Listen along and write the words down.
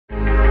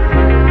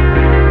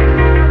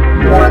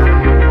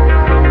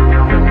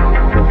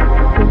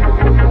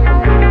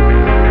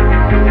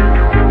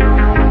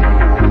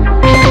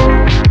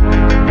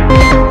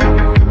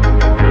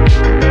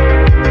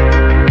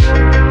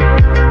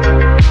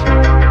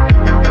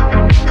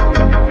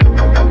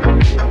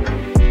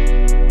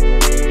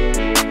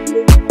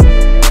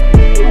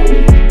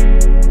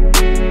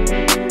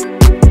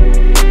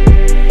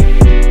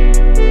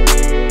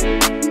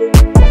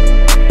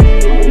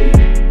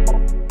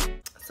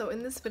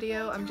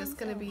video, I'm just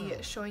gonna be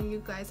showing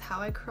you guys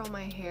how I curl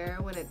my hair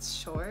when it's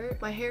short.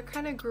 My hair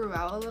kind of grew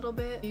out a little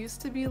bit. It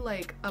used to be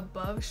like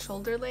above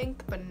shoulder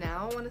length, but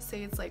now I want to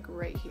say it's like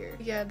right here.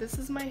 Yeah, this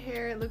is my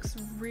hair. It looks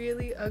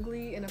really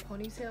ugly in a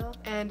ponytail.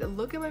 And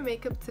look at my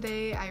makeup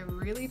today. I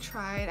really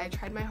tried. I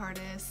tried my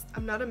hardest.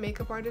 I'm not a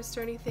makeup artist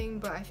or anything,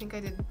 but I think I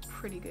did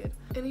pretty good.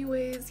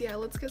 Anyways, yeah,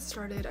 let's get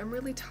started. I'm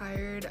really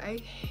tired. I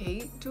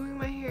hate doing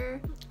my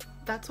hair.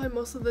 That's why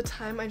most of the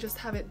time I just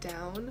have it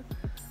down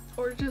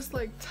or just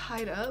like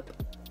tied up.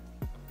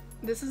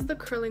 This is the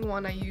curling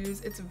wand I use.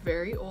 It's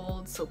very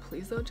old, so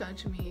please don't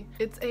judge me.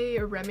 It's a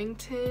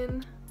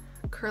Remington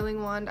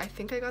curling wand. I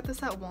think I got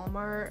this at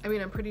Walmart. I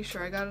mean, I'm pretty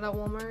sure I got it at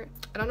Walmart.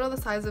 I don't know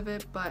the size of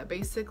it, but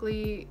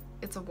basically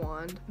it's a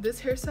wand. This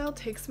hairstyle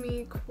takes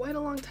me quite a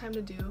long time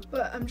to do,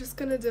 but I'm just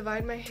gonna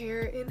divide my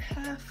hair in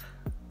half.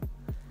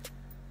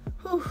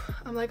 Whew,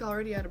 I'm like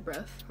already out of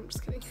breath. I'm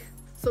just kidding.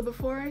 So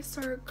before I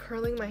start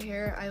curling my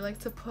hair, I like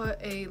to put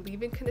a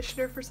leave-in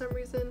conditioner for some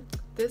reason.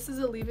 This is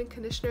a leave-in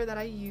conditioner that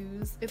I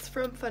use. It's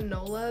from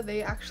Fanola.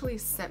 They actually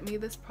sent me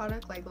this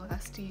product like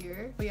last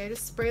year. But yeah, I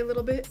just spray a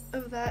little bit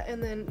of that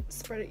and then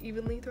spread it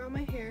evenly throughout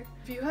my hair.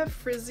 If you have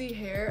frizzy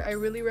hair, I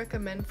really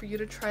recommend for you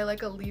to try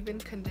like a leave-in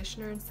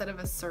conditioner instead of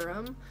a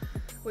serum.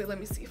 Wait, let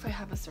me see if I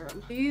have a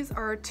serum. These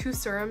are 2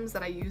 serums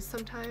that I use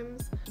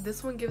sometimes.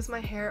 This one gives my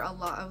hair a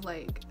lot of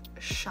like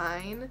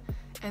shine,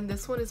 and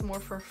this one is more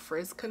for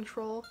frizz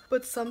control.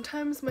 But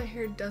sometimes my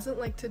hair doesn't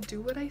like to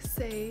do what I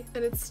say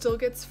and it still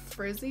gets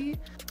frizzy.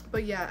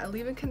 But yeah, a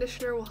leave-in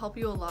conditioner will help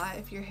you a lot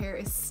if your hair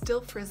is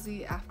still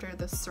frizzy after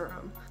the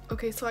serum.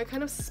 Okay, so I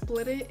kind of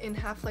split it in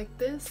half like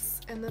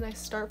this, and then I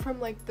start from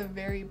like the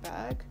very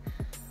back.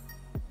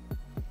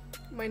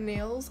 My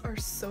nails are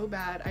so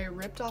bad. I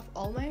ripped off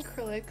all my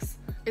acrylics.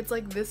 It's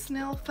like this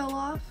nail fell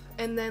off,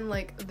 and then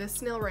like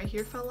this nail right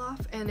here fell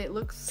off, and it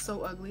looks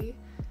so ugly.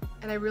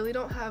 And I really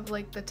don't have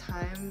like the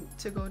time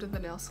to go to the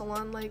nail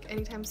salon like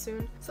anytime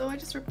soon, so I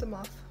just ripped them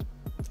off.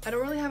 I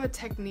don't really have a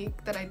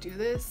technique that I do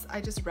this.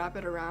 I just wrap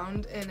it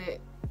around and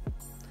it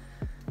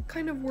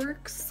kind of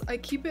works. I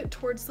keep it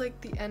towards like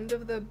the end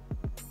of the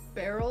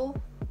barrel.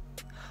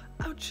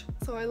 Ouch!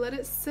 So I let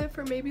it sit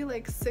for maybe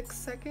like 6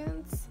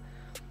 seconds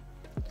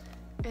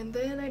and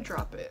then I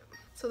drop it.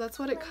 So that's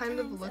what it kind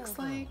of looks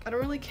like. I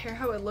don't really care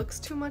how it looks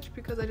too much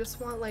because I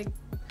just want like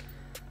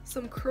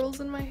some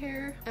curls in my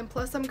hair, and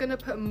plus I'm gonna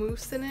put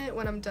mousse in it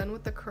when I'm done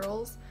with the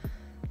curls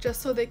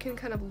just so they can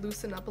kind of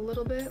loosen up a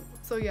little bit.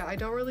 So yeah, I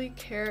don't really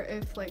care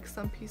if like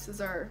some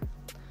pieces are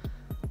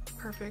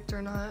perfect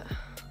or not.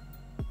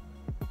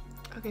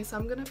 Okay, so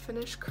I'm gonna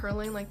finish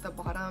curling like the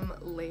bottom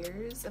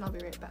layers and I'll be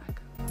right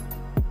back.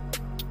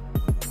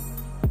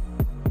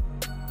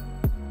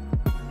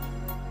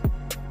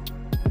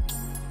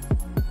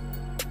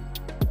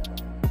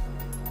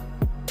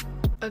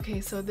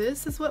 Okay, so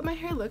this is what my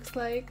hair looks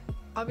like.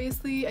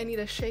 Obviously, I need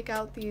to shake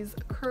out these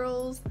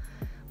curls,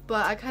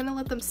 but I kind of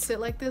let them sit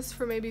like this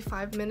for maybe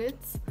 5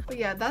 minutes. But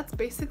yeah, that's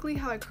basically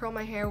how I curl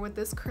my hair with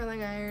this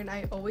curling iron.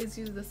 I always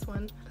use this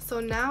one. So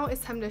now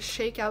it's time to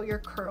shake out your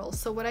curls.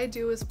 So what I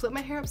do is flip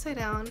my hair upside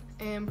down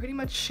and pretty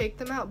much shake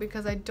them out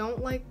because I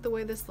don't like the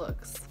way this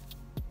looks.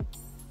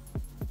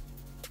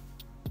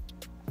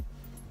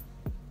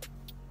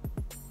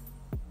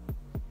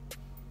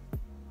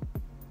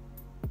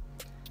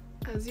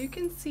 As you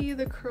can see,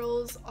 the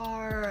curls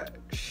are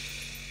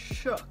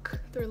shook.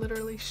 They're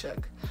literally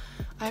shook.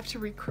 I have to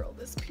recurl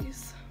this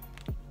piece.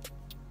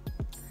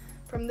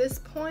 From this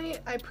point,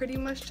 I pretty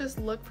much just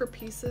look for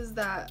pieces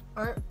that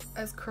aren't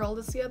as curled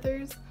as the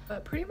others,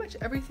 but pretty much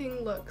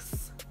everything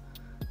looks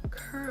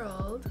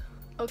curled.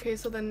 Okay,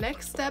 so the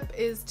next step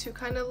is to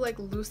kind of like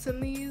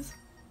loosen these.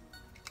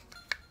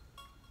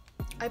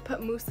 I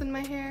put mousse in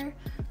my hair.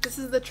 This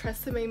is the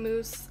Tresemme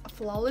Mousse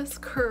Flawless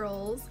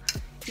Curls.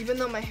 Even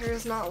though my hair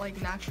is not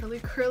like naturally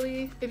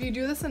curly, if you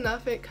do this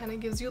enough, it kind of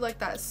gives you like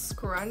that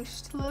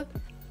scrunched look.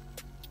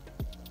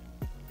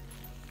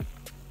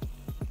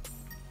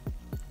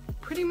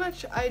 Pretty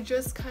much I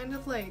just kind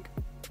of like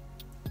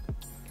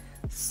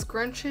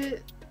scrunch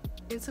it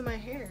into my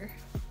hair.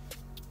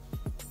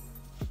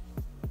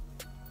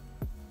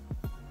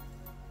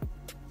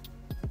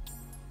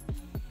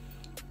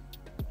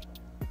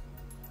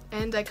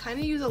 And I kind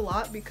of use a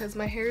lot because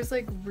my hair is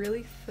like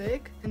really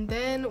thick. And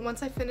then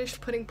once I finish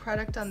putting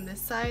product on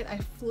this side, I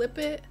flip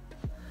it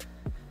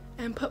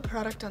and put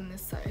product on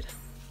this side.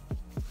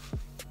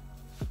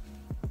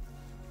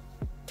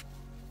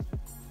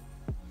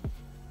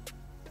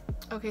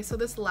 Okay, so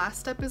this last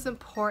step is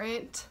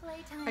important.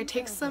 I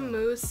take some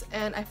mousse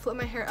and I flip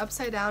my hair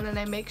upside down and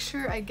I make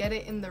sure I get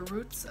it in the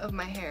roots of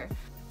my hair.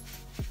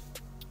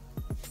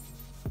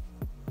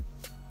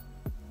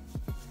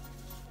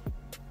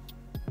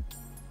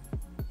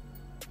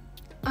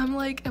 I'm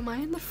like, am I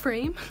in the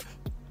frame?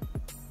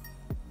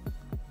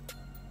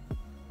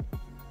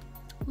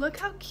 Look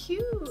how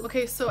cute.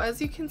 Okay, so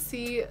as you can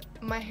see,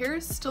 my hair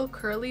is still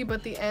curly,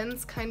 but the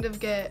ends kind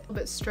of get a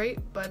bit straight,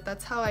 but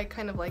that's how I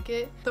kind of like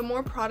it. The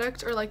more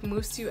product or like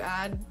mousse you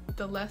add,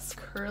 the less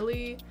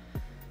curly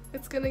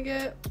it's gonna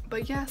get.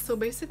 But yeah, so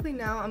basically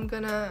now I'm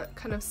gonna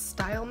kind of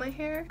style my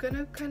hair. I'm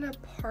gonna kind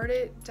of part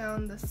it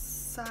down the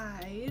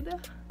side.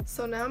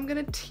 So now I'm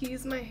gonna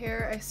tease my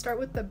hair. I start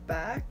with the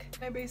back.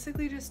 I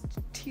basically just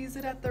tease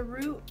it at the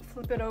root,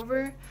 flip it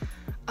over.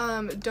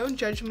 Don't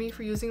judge me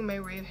for using my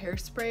Rave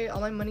hairspray.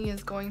 All my money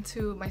is going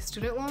to my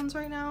student loans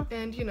right now,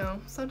 and you know,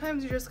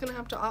 sometimes you're just gonna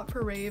have to opt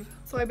for Rave.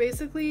 So I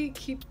basically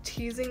keep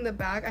teasing the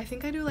back. I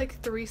think I do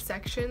like 3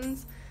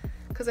 sections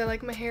because I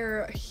like my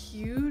hair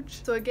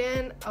huge. So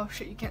again, oh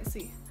shit, you can't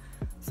see.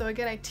 So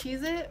again, I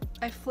tease it,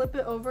 I flip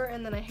it over,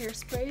 and then I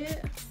hairspray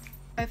it.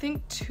 I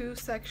think 2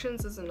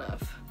 sections is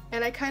enough.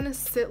 And I kind of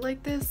sit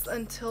like this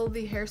until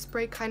the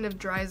hairspray kind of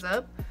dries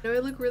up. I know I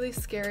look really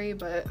scary,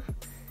 but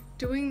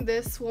doing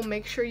this will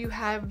make sure you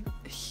have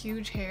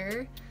huge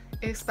hair,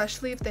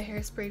 especially if the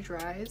hairspray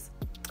dries.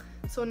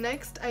 So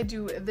next I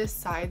do this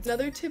side.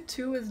 Another tip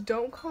too is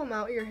don't comb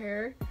out your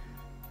hair.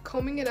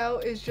 Combing it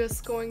out is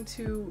just going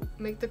to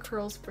make the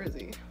curls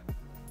frizzy.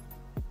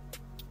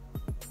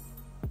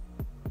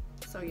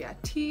 So yeah,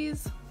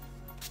 tease,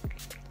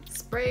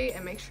 spray,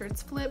 and make sure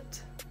it's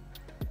flipped.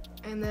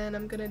 And then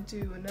I'm gonna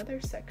do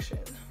another section.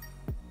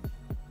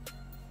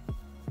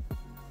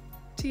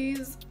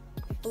 Tease,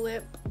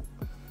 flip,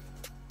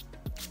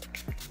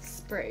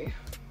 spray.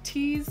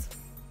 Tease,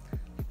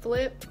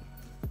 flip,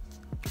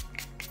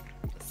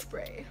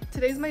 spray.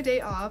 Today's my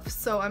day off,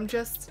 so I'm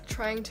just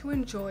trying to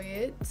enjoy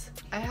it.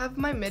 I have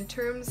my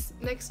midterms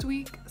next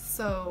week,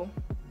 so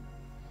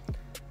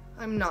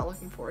I'm not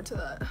looking forward to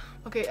that.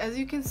 Okay, as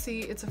you can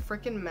see, it's a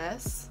freaking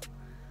mess.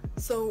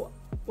 So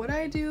what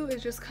I do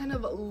is just kind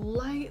of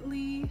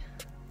lightly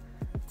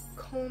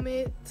comb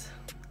it.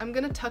 I'm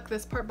gonna tuck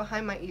this part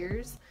behind my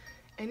ears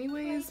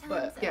anyways,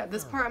 but yeah,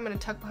 this part I'm gonna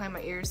tuck behind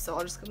my ears, so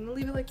I'm just gonna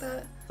leave it like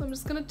that. So I'm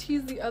just gonna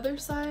tease the other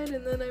side,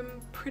 and then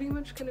I'm pretty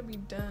much gonna be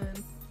done.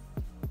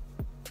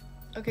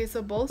 Okay,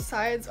 so both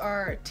sides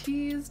are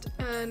teased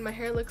and my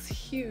hair looks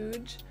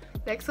huge.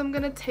 Next I'm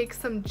gonna take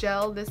some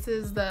gel. This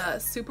is the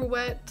Super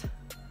Wet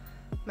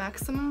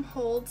Maximum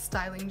Hold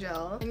Styling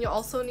Gel, and you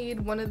also need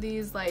one of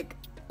these, like,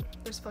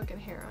 there's fucking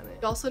hair on it.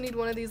 You also need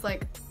one of these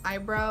like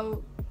eyebrow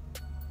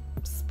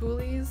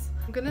spoolies.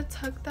 I'm gonna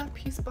tuck that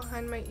piece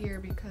behind my ear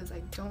because I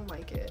don't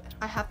like it.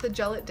 I have to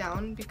gel it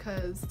down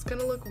because it's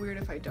gonna look weird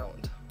if I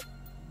don't.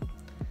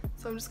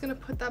 So I'm just gonna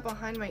put that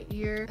behind my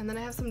ear, and then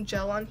I have some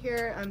gel on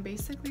here. I'm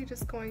basically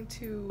just going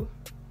to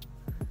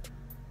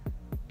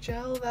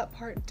gel that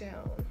part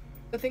down.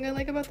 The thing I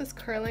like about this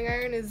curling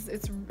iron is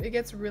it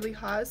gets really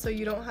hot, so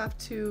you don't have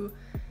to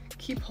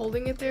keep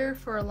holding it there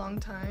for a long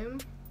time.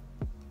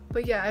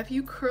 But yeah, if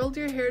you curled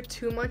your hair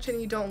too much and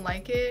you don't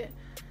like it,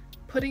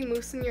 putting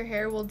mousse in your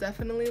hair will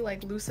definitely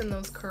like loosen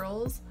those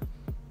curls.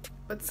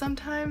 But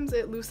sometimes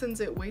it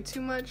loosens it way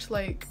too much,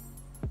 like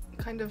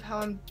kind of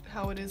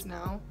how it is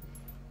now.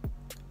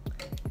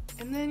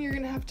 And then you're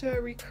gonna have to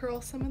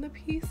recurl some of the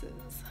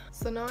pieces.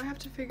 So now I have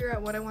to figure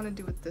out what I want to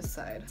do with this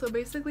side. So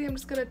basically I'm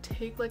just gonna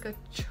take like a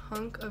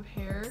chunk of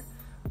hair.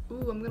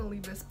 Ooh, I'm gonna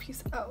leave this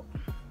piece out.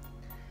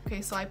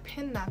 Okay, so I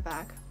pin that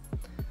back.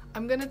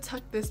 I'm gonna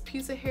tuck this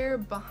piece of hair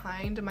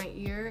behind my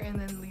ear and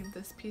then leave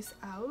this piece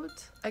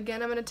out.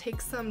 Again, I'm gonna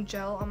take some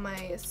gel on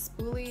my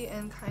spoolie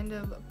and kind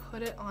of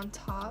put it on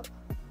top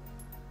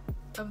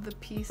of the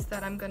piece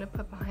that I'm gonna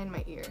put behind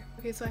my ear.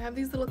 Okay, so I have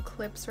these little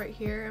clips right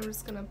here. I'm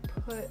just gonna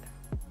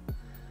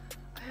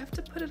I have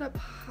to put it up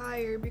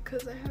higher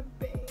because I have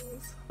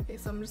bangs. Okay,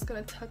 so I'm just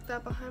gonna tuck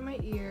that behind my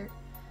ear.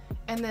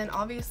 And then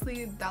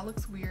obviously that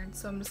looks weird,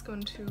 so I'm just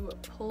going to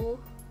pull.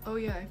 Oh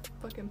yeah, I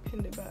fucking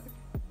pinned it back.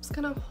 Just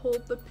gonna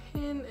hold the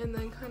pin and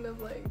then kind of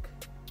like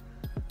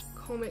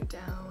comb it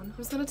down. I'm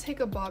just gonna take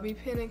a bobby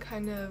pin and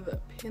kind of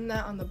pin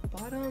that on the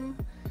bottom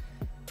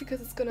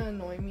because it's gonna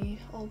annoy me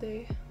all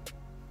day.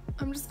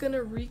 I'm just gonna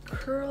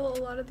recurl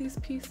a lot of these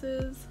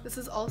pieces. This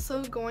is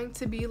also going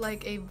to be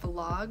like a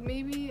vlog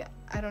maybe,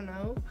 I don't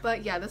know.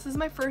 But yeah, this is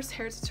my first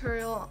hair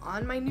tutorial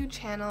on my new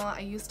channel. I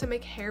used to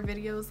make hair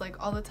videos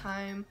like all the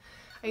time.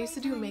 I used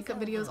to do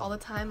makeup videos all the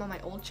time on my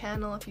old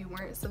channel if you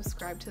weren't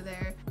subscribed to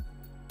there.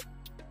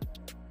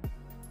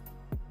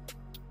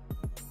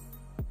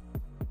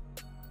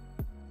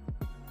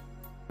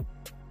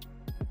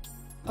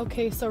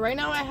 Okay, so right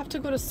now I have to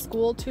go to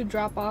school to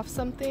drop off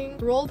something.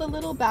 Rolled a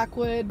little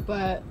backwood,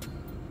 but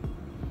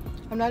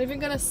I'm not even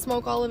gonna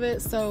smoke all of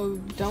it, so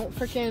don't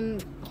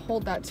freaking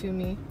hold that to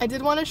me. I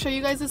did want to show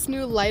you guys this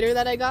new lighter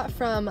that I got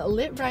from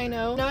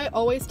LitRhino. Now I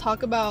always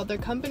talk about their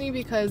company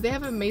because they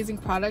have amazing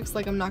products,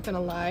 like I'm not gonna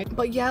lie.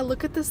 But yeah,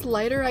 look at this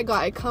lighter I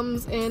got. It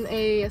comes in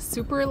a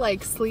super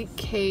like sleek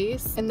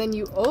case, and then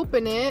you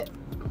open it.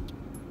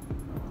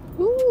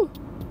 Woo!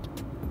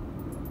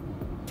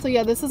 So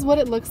yeah, this is what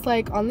it looks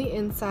like on the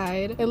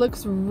inside. It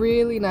looks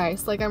really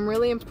nice. Like I'm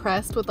really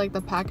impressed with like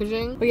the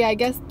packaging. But yeah, I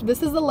guess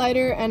this is the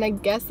lighter and I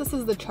guess this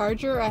is the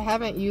charger. I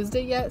haven't used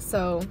it yet,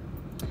 so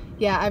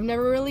yeah, I've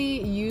never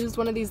really used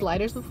one of these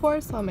lighters before,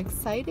 so I'm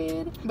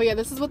excited. But yeah,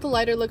 this is what the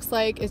lighter looks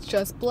like. It's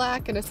just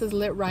black and it says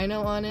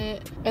LitRhino on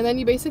it. And then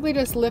you basically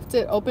just lift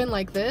it open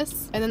like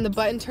this, and then the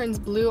button turns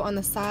blue on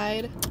the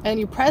side, and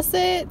you press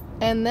it,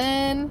 and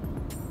then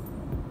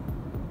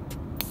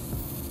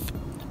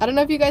I don't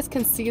know if you guys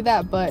can see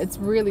that, but it's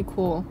really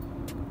cool.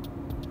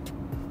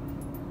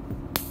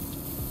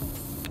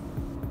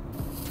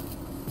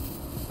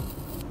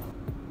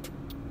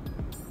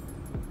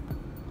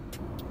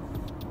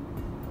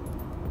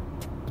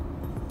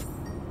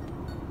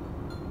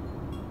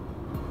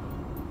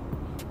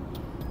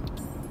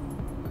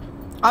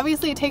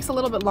 Obviously it takes a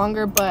little bit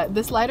longer, but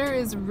this lighter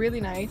is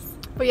really nice.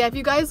 But yeah, if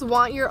you guys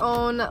want your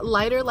own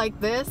lighter like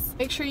this,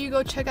 make sure you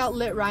go check out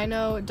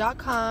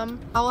LitRhino.com.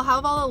 I will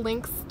have all the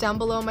links down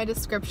below in my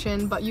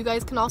description, but you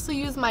guys can also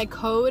use my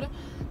code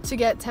to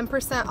get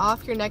 10%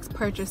 off your next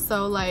purchase.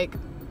 So like,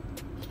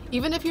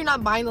 even if you're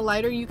not buying the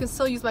lighter, you can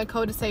still use my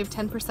code to save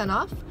 10%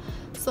 off.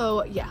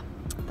 So yeah,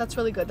 that's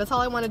really good. That's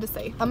all I wanted to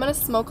say. I'm gonna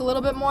smoke a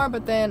little bit more,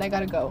 but then I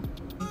gotta go.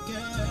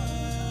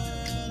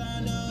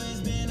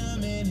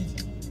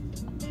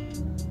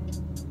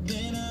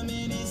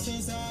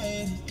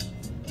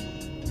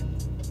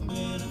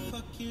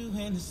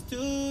 In the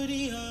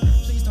studio,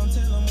 please don't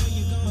tell them where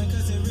you're going,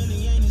 cause it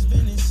really ain't his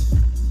business.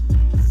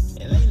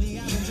 And lately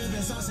I've been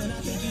dripping sauce and I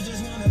think you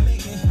just wanna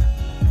make it.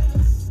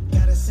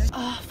 Gotta say,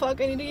 oh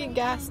fuck, I need to get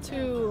gas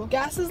too.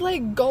 Gas is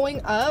like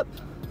going up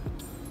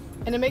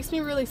and it makes me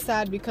really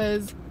sad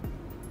because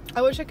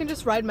I wish I could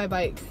just ride my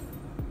bike,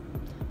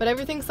 but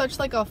everything's such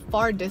like a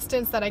far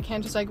distance that I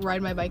can't just like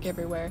ride my bike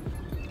everywhere.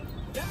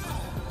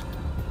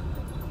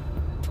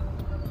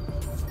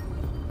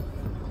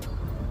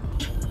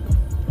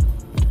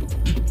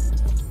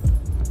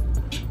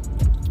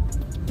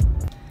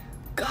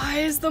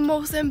 Guys, the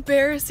most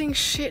embarrassing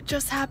shit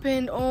just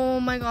happened. Oh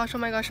my gosh, oh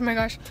my gosh, oh my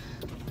gosh.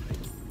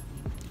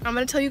 I'm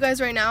gonna tell you guys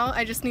right now,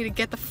 I just need to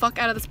get the fuck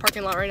out of this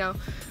parking lot right now.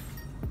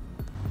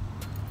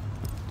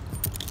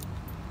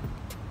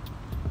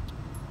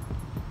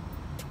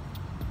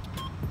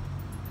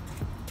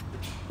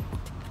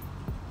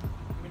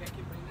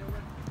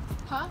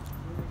 Huh?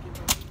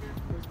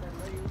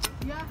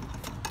 Yeah.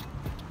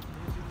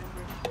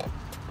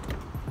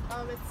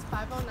 It's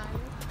 509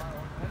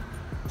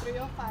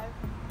 305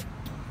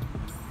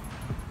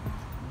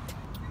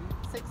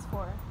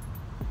 64.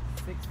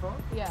 64?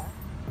 Yeah.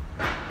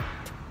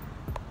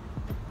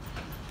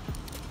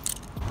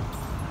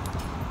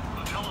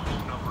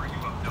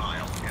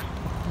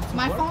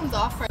 My phone's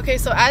off right. Okay,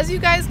 so as you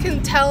guys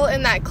can tell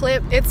in that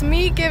clip, it's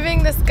me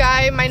giving this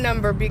guy my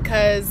number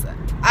because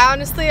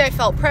I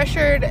felt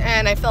pressured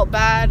and I felt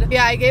bad.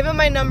 Yeah, I gave him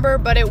my number,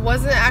 but it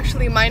wasn't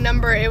actually my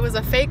number, it was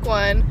a fake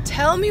one.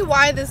 Tell me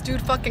why this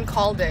dude fucking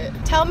called it.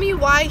 Tell me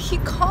why he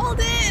called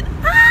it.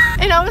 Ah!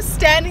 And I was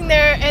standing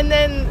there,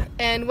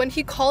 and when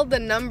he called the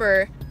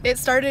number, it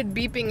started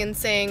beeping and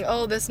saying,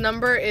 oh, this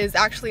number is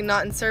actually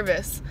not in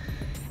service.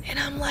 And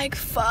I'm like,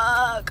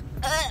 fuck.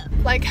 Ugh.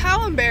 Like,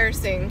 how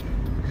embarrassing.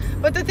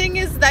 But the thing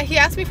is that he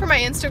asked me for my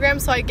Instagram,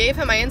 so I gave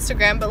him my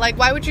Instagram, but like,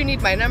 why would you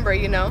need my number,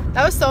 you know?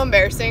 That was so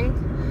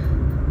embarrassing.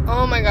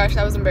 Oh my gosh,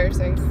 that was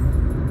embarrassing.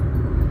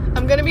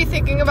 I'm gonna be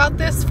thinking about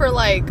this for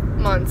like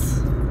months.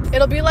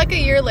 It'll be like a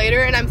year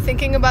later and I'm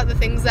thinking about the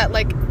things that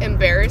like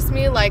embarrass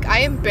me. Like, I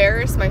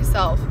embarrass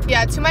myself.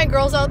 Yeah, to my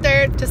girls out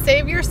there, to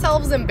save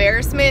yourselves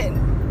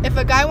embarrassment, if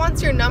a guy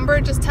wants your number,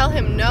 just tell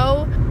him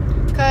no,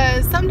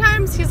 because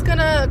sometimes he's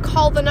gonna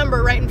call the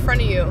number right in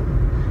front of you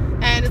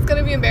and it's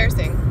gonna be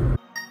embarrassing.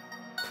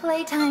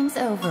 Playtime's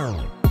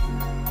over.